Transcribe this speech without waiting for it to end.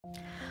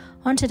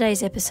On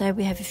today's episode,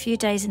 we have a few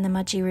days in the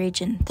Mudgee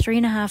region,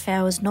 3.5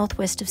 hours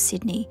northwest of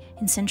Sydney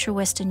in central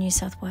western New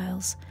South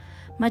Wales.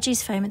 Mudgee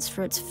is famous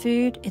for its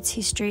food, its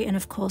history and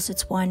of course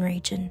its wine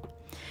region.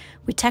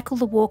 We tackle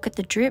the walk at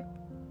the Drip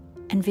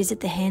and visit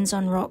the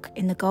Hands-on Rock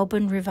in the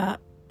Goulburn River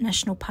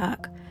National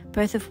Park,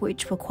 both of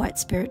which were quite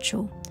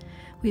spiritual.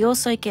 We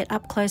also get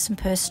up close and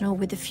personal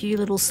with a few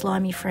little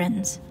slimy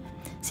friends.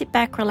 Sit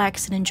back,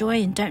 relax and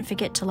enjoy, and don't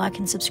forget to like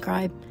and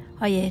subscribe.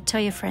 Oh yeah,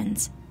 tell your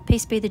friends.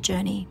 Peace be the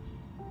journey.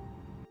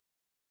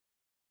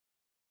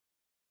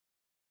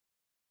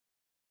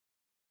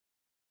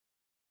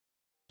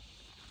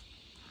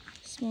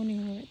 This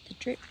morning we're at the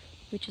Drip,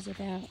 which is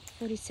about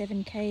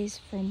 47 k's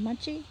from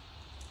Mudgee.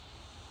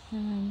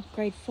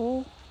 Grade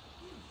 4,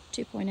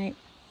 2.8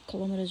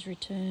 kilometres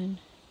return.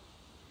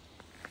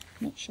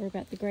 Not sure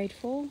about the grade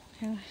 4,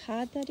 how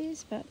hard that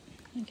is, but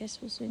I guess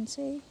we'll soon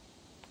see.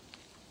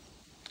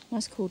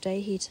 Nice cool day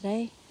here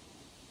today.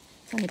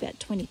 It's only about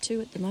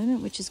 22 at the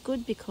moment, which is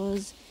good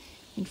because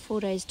in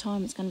 4 days'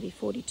 time it's going to be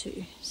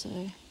 42.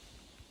 So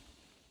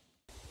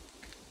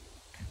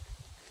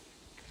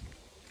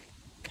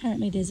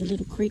apparently there's a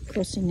little creek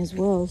crossing as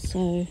well,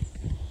 so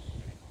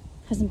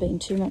hasn't been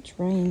too much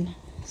rain,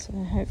 so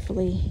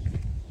hopefully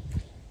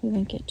we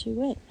won't get too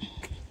wet.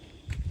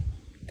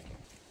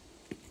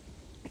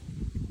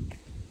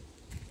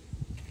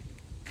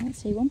 Can't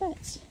see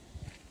wombats.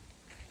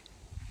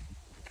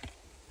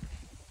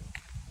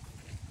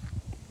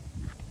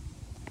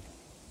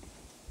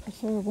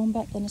 Prefer a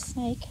wombat than a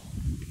snake.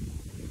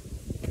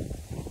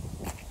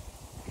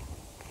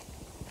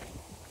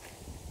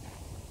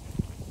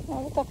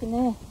 Oh, look up in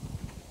there.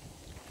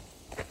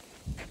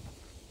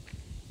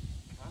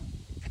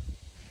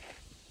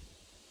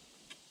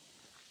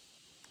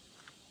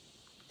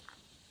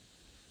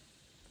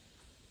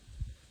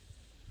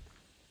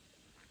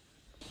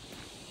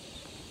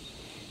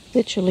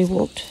 Literally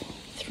walked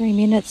 3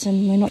 minutes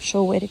and we're not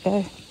sure where to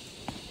go.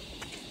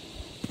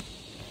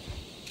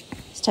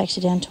 This takes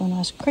you down to a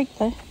nice creek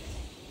though.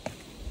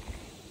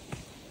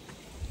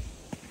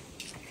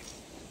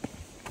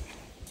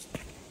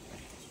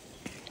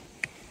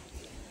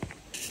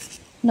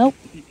 Nope.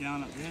 Keep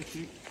going up there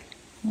too.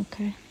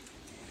 Okay.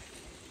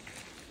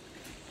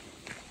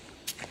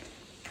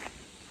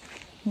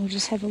 We'll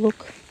just have a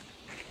look.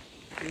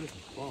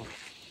 Beautiful spot.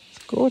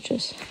 It's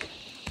gorgeous.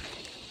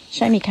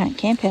 Shame you can't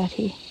camp out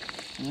here.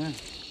 Yeah.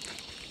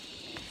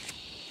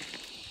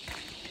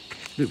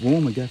 A bit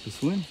warmer, go for a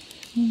swim.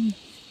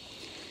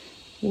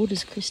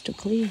 Water's crystal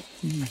clear.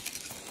 Just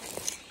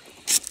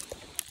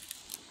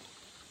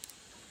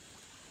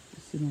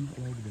sit on that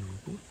log there,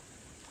 will you?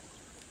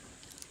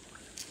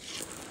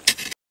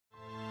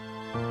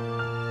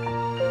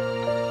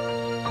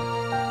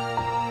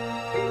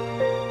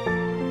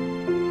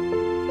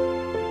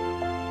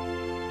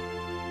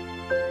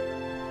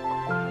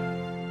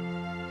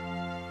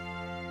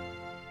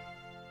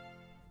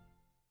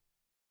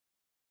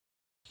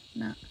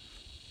 No.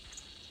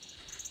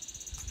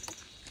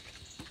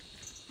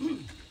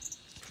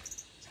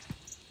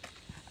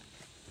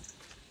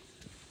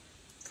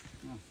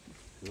 Oh,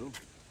 cool.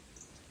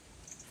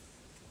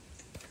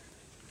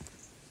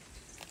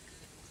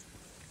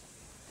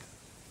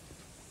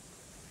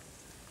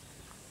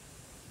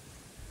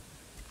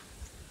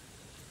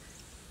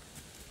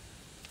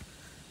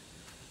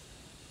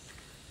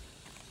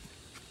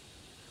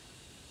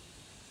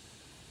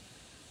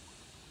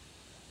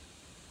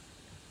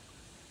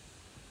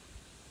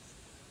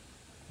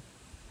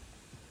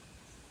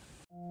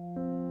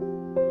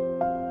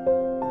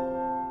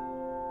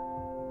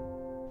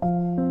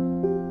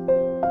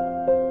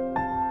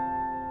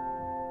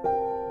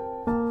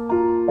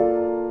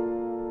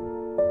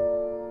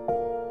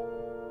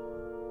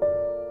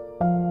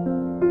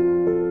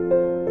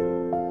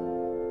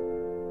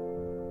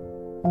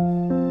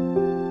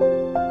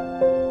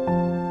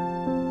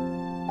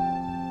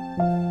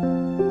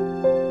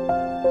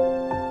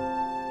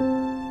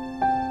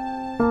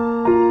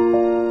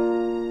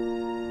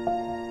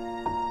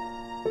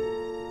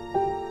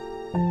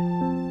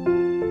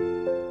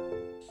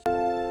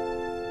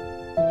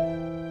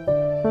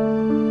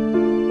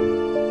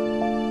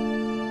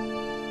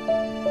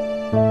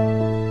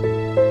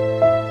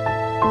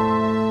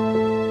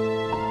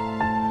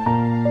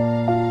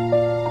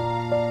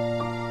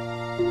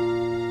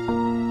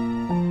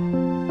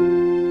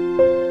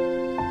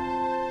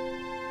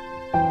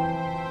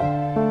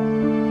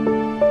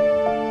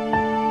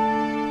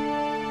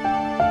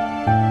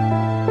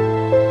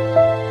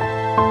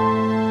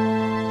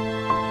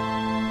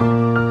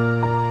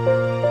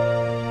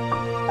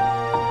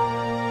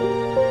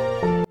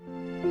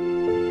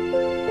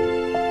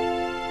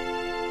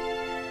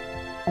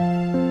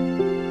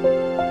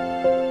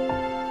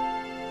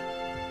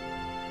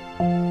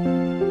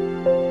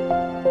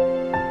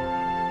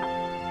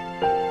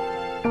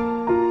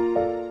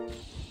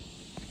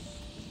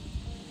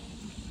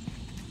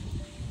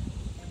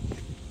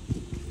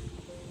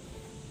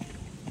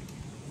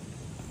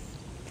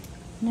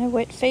 No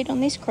wet feet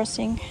on this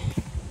crossing.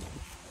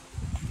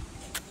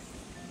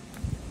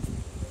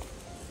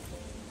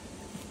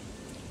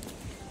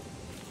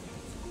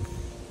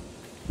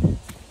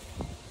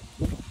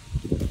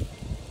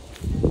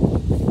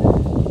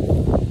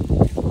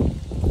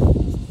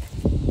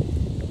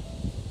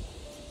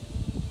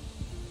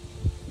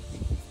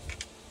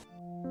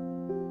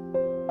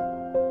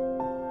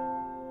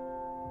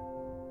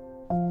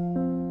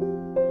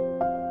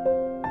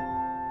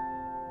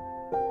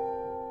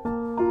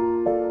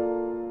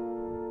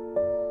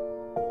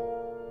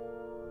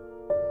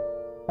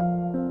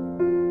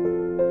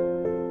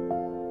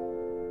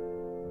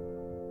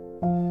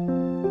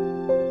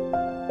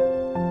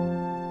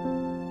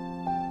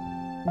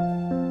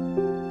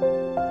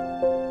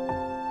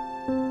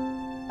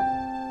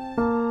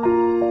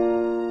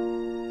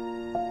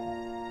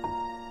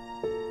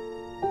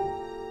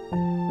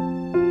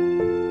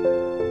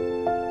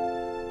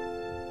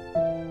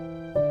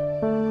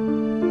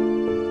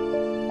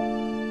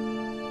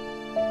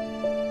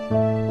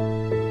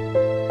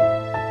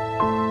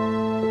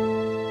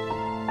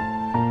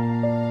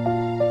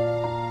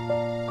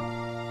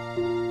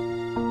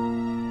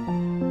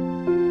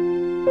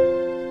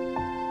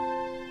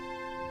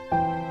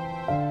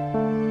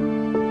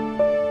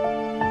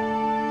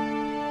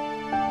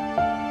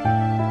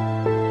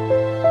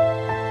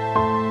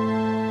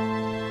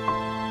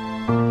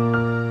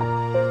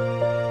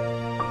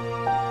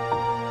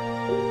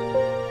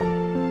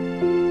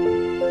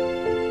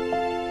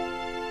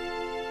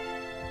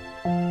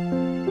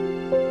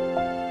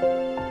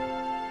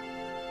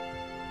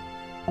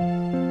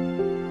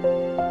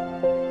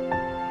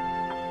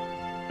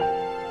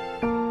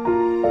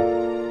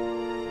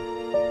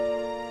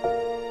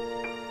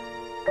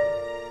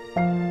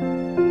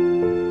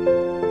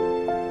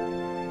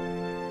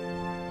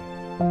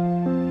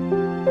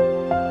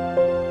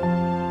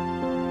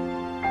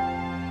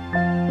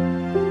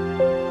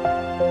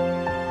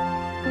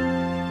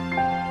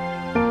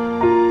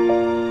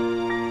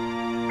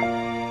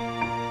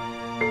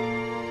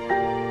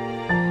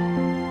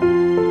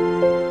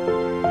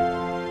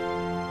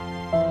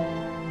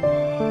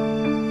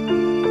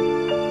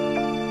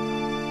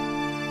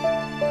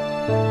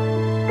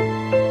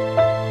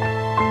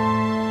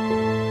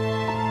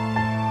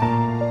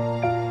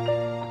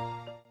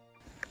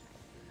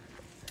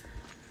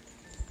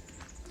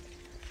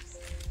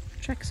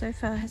 so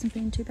far hasn't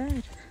been too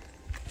bad.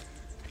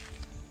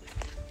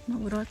 Not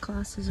what I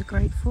class as a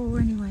grade 4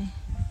 anyway.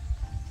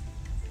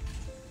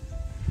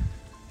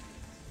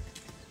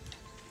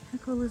 How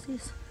cool is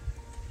this?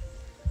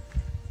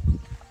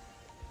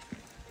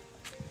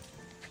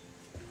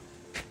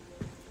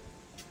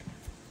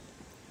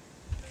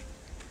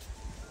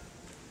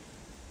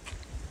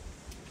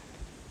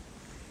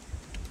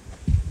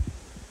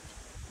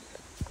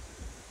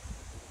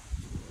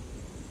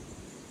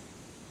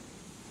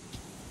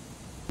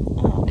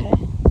 Oh, okay.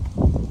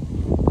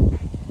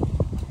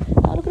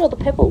 Oh, look at all the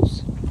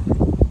pebbles.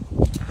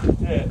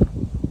 Yeah.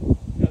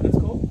 Yeah, that's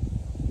cool.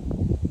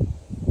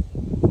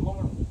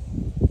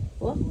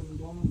 What?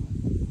 Conglomerate.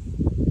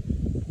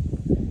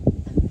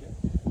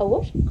 A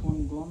what?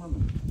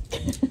 Conglomerate.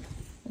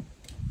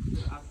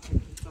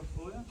 Architecture stuff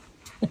for you.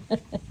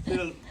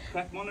 Little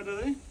crack monitor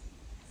there.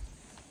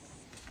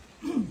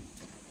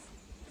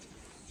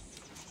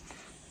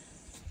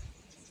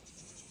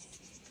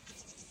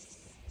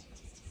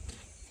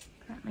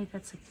 Apparently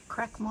that's a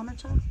crack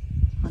monitor.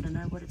 I don't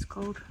know what it's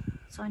called.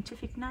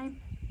 Scientific name.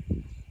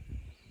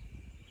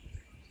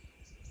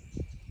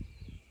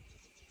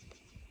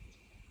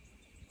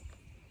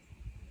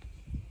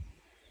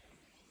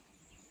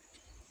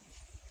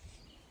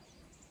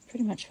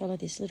 Pretty much follow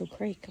this little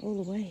creek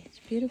all the way. It's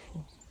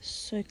beautiful.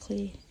 So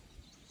clear.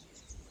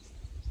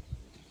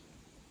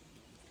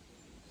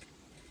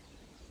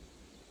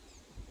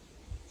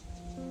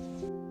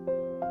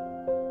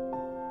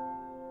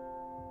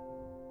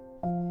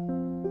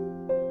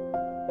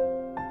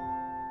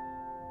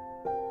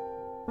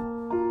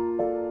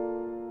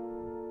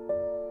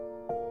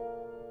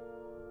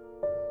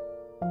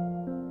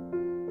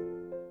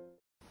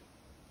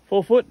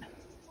 Four foot.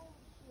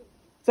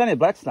 It's only a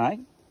black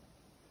snake.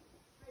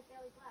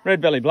 Red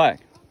belly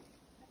black.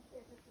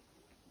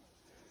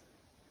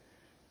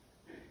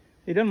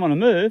 He doesn't want to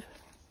move.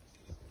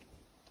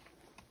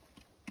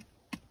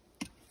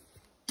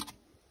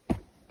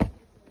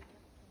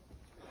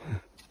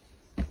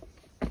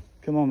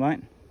 Come on,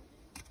 mate.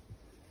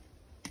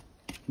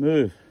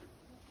 Move.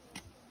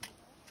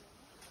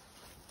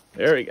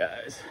 There he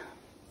goes.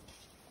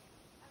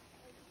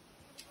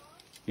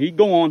 He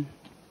gone.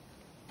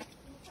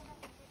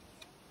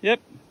 Yep.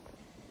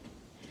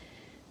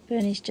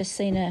 Bernie's just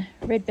seen a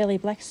red belly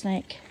black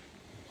snake.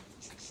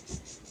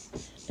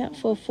 About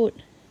 4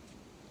 foot.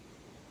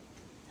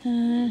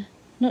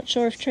 Not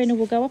sure if Trina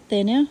will go up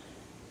there now.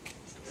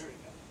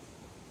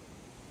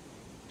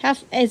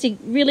 Has he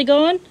really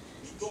gone?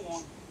 Go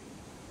on.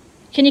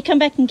 Can you come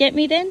back and get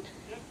me then?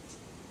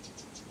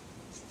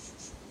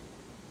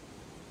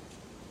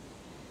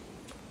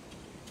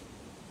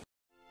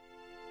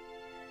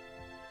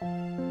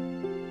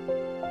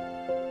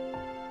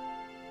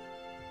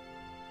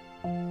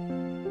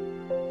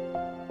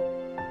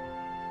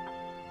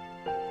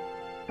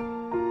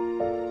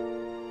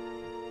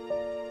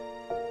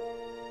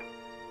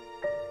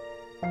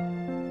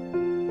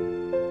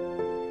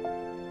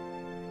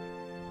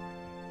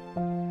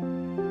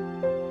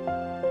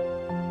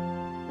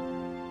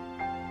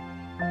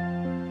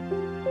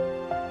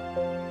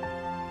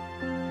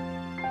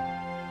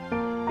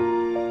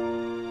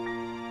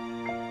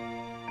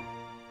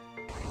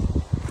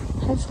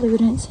 Hopefully we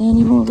don't see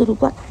any more little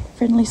black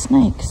friendly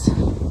snakes. I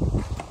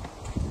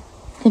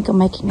think I'm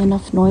making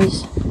enough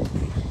noise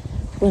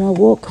when I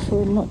walk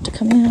for them not to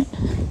come out.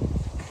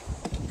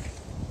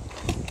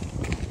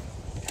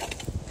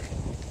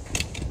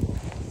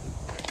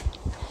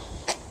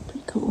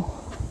 Pretty cool.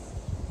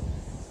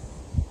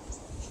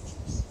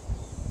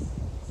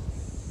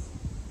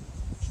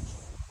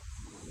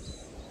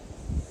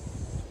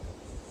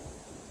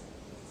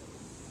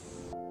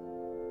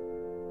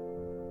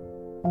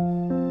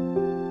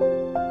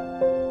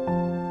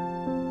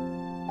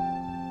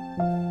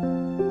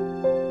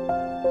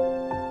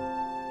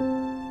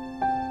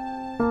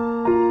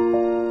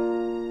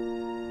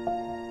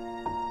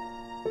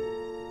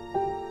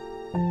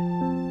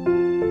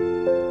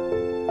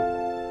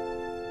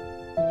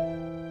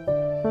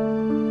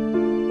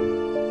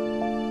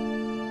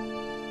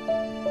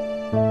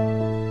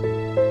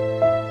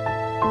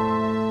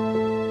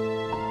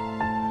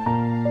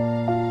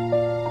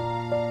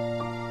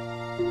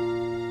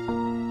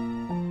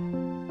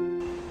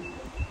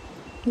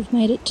 We've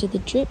made it to the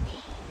drip.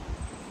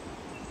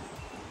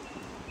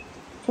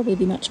 Probably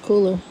be much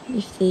cooler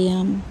if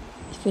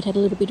we'd had a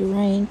little bit of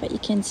rain, but you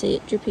can see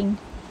it dripping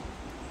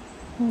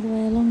all the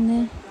way along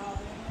there.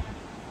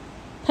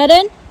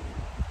 Pardon?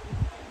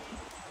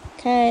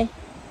 Okay.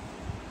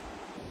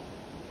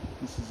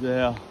 This is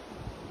our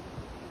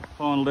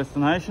final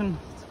destination.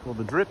 It's called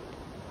the drip.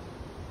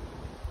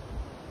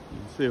 You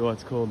can see why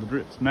it's called the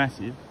drip. It's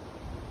massive.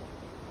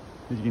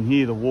 As you can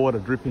hear the water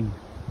dripping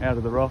out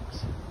of the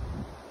rocks.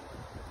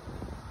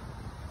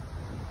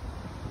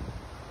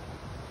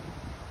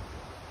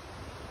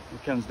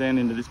 It comes down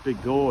into this big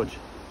gorge.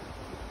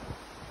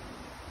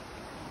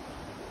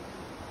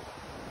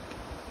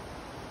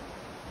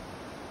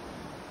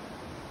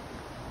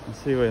 You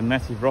see where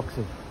massive rocks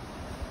have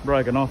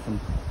broken off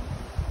and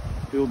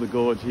filled the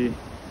gorge here.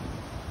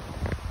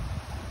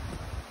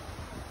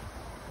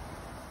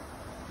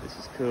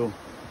 This is cool.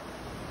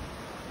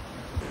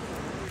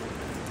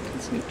 You can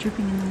see it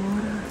dripping in the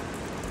water.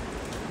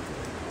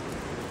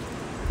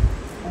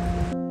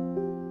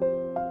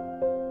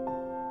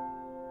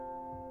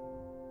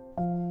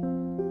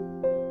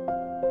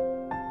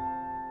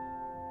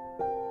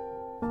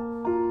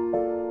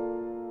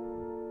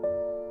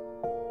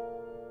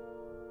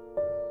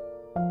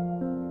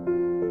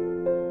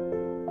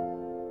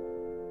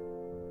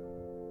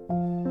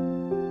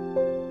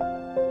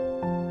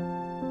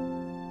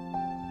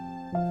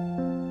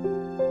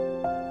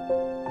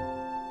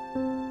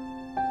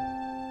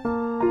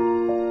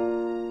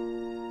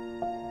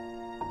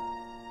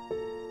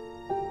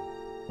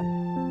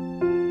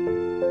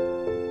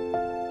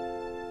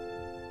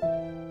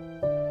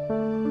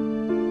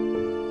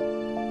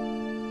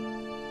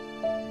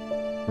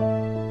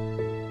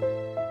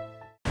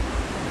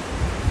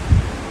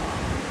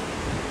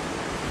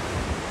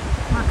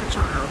 Like a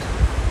child.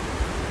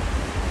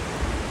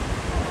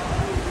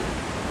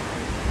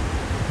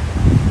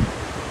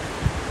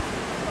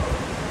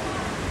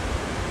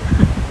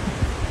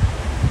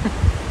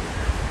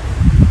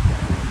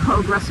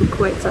 Old Russell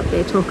Quirt's up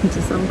there talking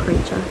to some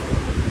creature.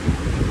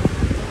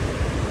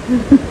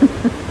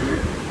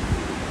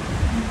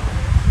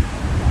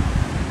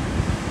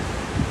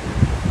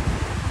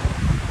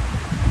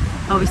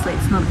 Obviously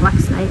it's not a black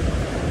snake.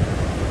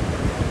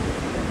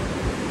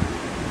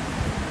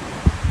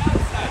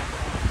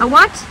 A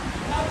what?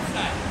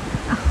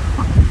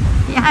 Oh,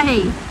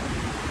 yay!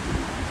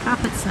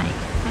 Carpet snake.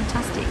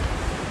 Fantastic.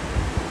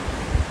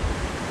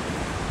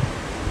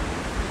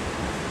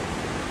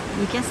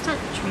 You guessed it,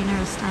 Trina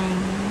is staying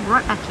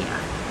right back here.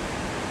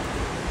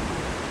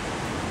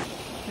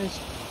 There's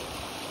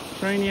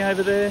Trine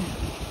over there.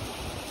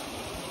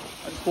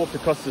 I just walked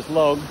across this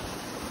log,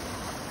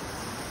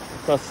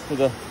 across to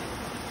the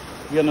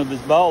end of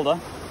this boulder,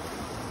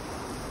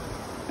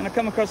 and I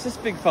come across this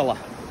big fella.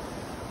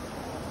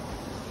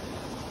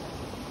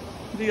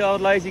 Big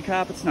old lazy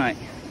carpet snake.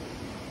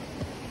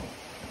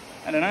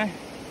 I don't know.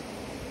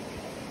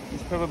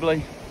 He's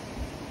probably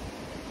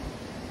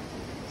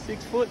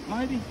 6 foot,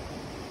 maybe.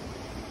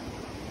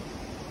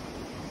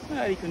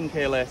 No, he couldn't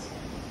care less.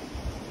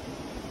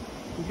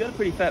 He's got a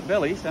pretty fat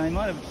belly, so he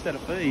might have just had a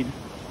feed.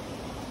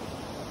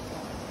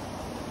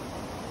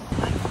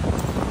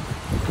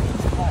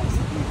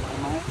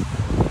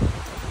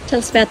 Tell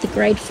us about the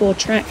grade 4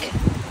 track.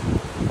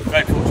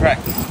 Grade 4 track.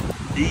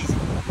 Easy.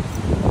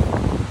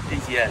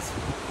 Easy as.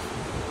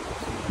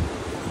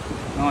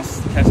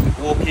 Nice fantastic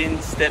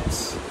walk-in,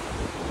 steps.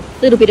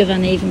 A little bit of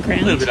uneven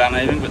ground. A little bit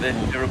uneven, but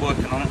they're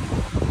working on it.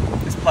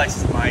 This place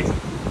is amazing.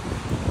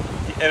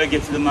 If you ever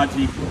get to the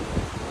Mudgee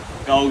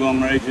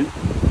Goulburn region,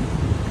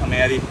 come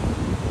out here.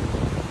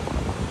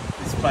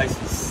 This place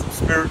is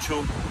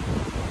spiritual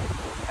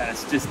and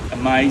it's just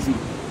amazing.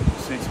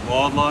 I've seen some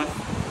wildlife.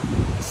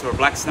 I saw a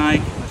black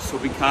snake. I saw a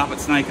big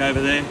carpet snake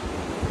over there.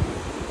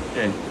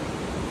 Yeah,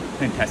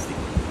 fantastic.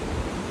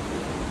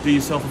 Do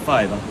yourself a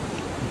favour.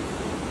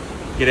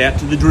 Get out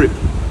to the drip.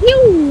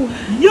 Yoo!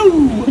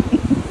 Yoo!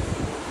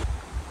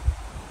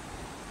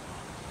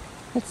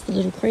 That's the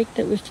little creek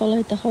that we've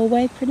followed the whole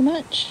way pretty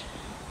much.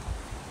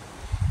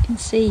 You can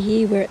see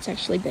here where it's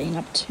actually been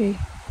up to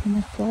in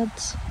the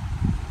floods.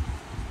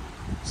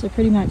 So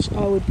pretty much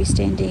I would be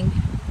standing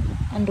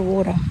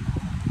underwater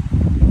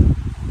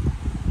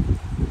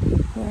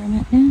where I'm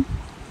at now.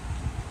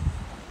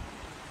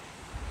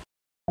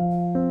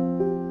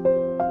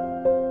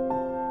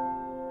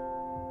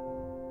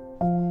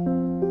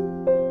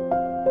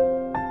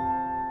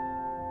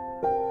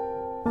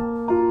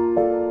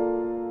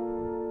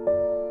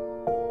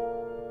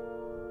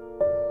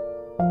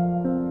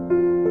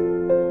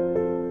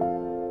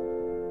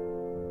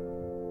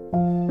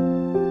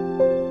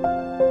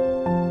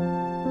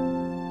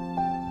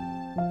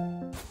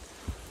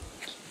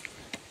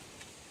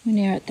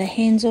 We're now at the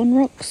Hands-On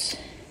Rocks,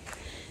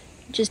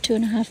 just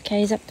 2.5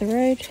 k's up the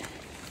road,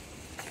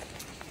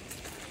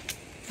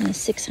 and a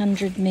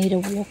 600 metre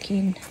walk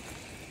in.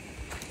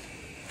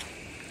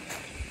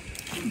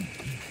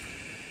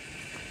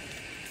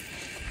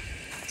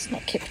 It's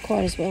not kept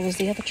quite as well as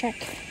the other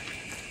track.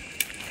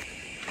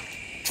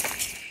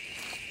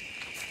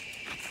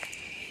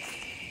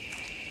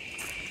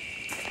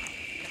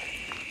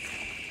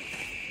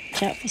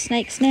 Watch out for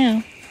snakes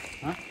now.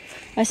 Huh?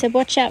 I said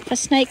watch out for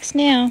snakes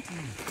now.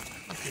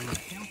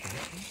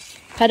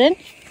 Pardon?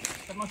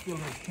 That must be a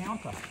little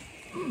counter.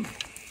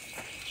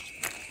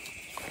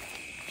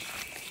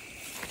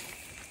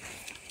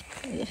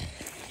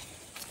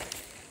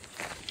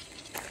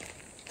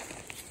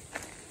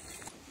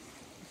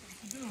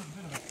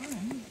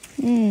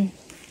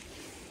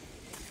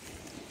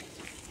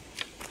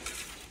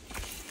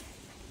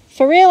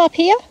 For real up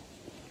here?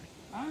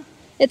 Huh?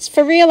 It's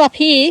for real up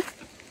here. I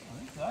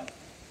think so.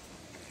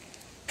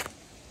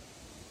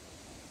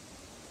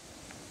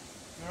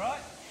 You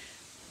alright?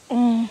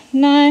 Oh,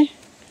 no.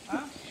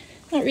 Huh?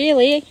 Not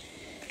really. Put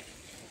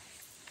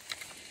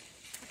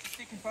the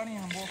stick in front of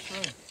you and walk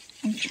through.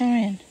 I'm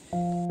trying.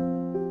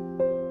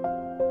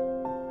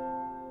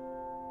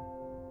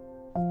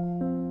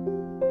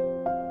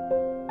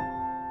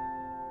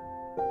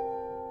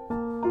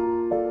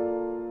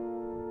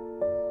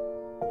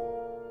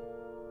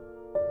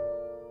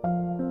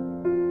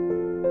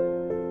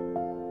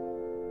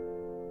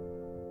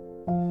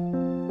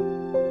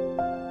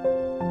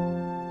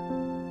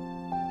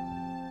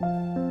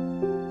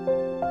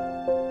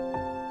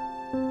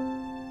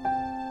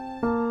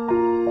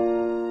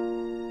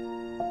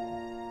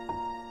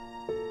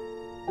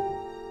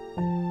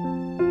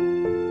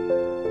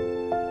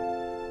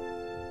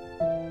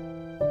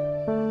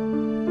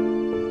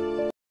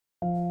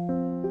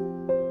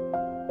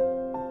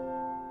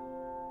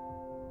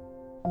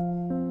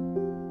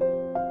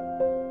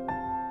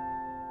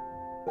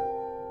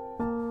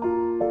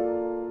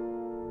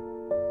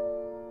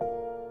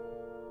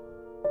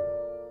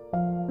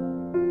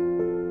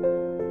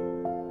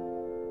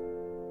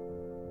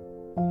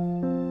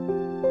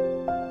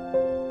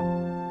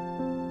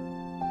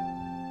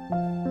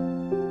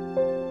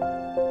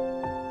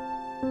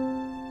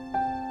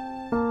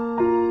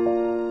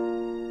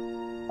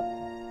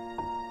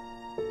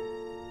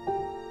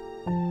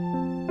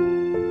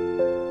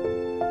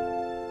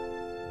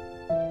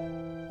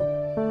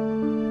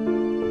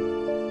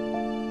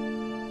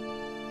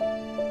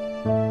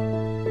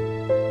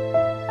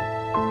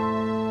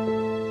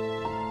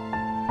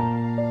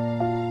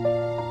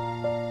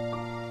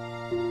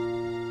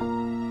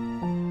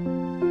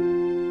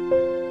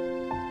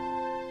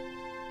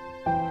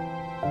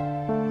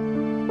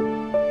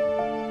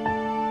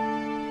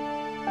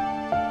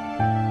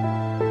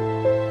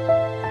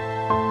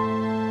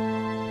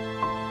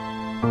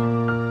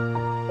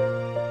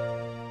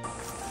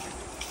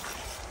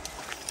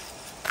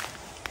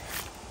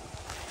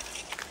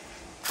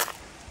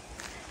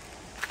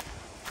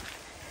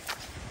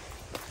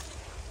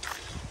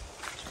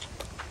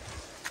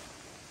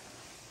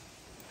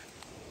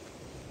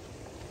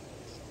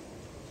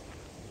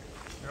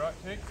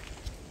 right, Tick?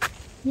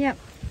 Yep.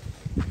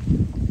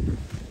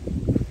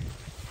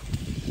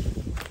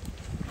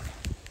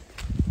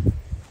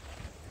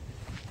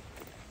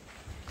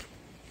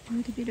 A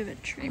little bit of a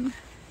trim.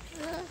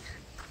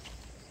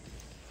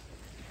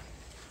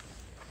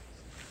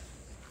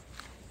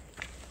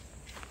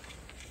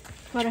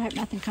 God, I hope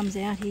nothing comes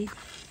out here.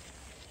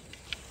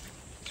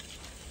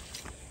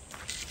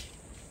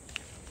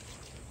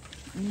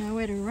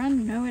 Nowhere to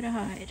run, nowhere to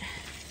hide.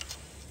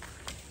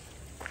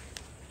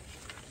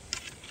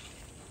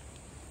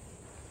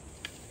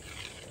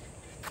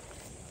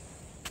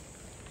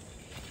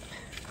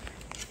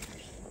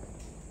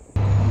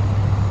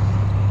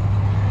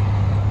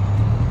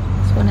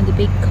 It's one of the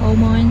big coal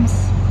mines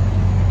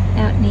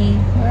out near,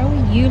 where are we?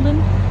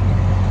 Yulin?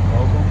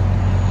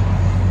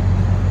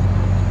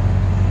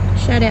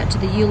 Shout out to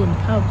the Yulin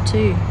pub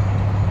too.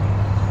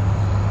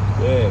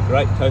 Yeah,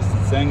 great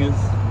toasted sangers.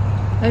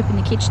 Open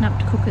the kitchen up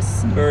to cook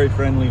us some Very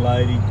friendly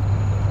lady.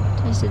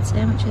 toasted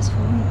sandwiches for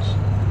lunch.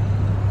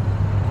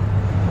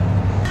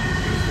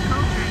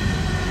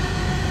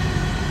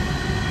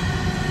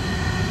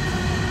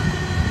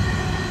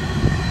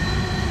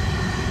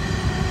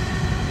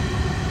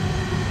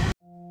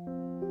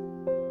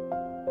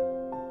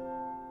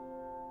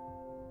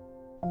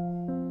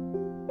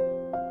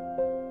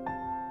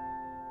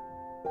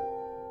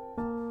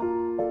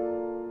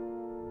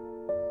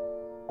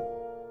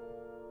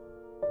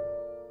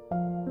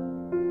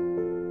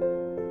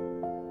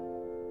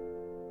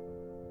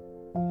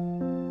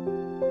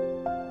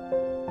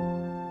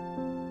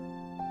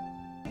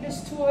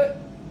 To it,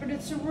 but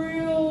it's a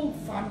real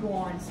fun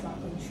wine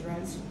smuggling,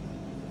 Shiraz.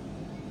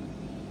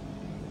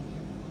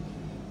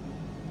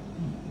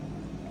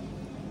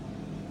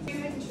 Where are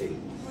you heading to?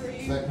 Where are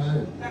you? Back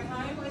home. Back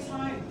home? Where's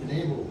home?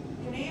 Enable.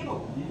 Canable.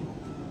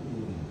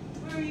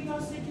 Where are you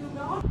guys said you were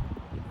going?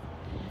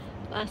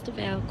 Last of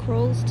our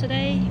crawls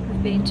today.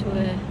 We've been to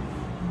a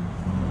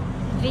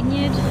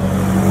vineyard.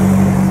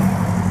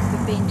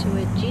 We've been to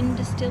a gin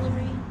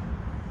distillery.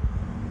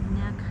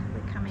 Now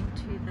we're coming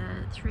to the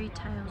Three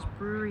Tails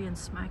Brewery and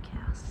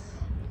Smokehouse.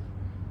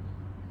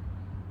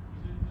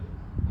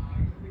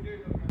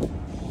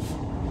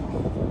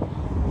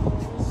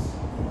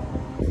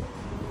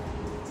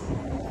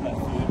 No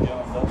food going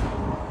up.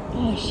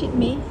 Oh, shit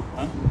me.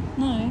 Huh?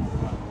 No.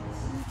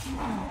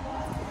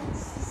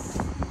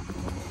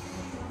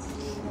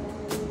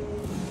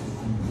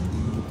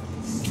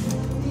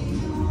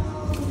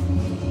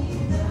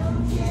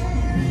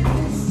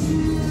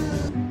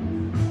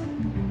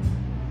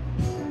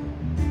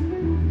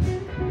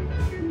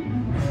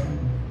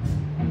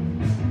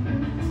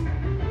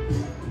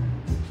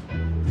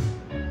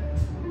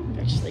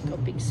 Actually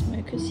got big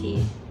smokers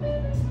here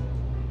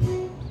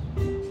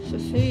for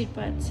food,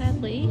 but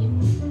sadly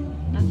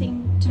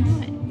nothing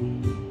tonight.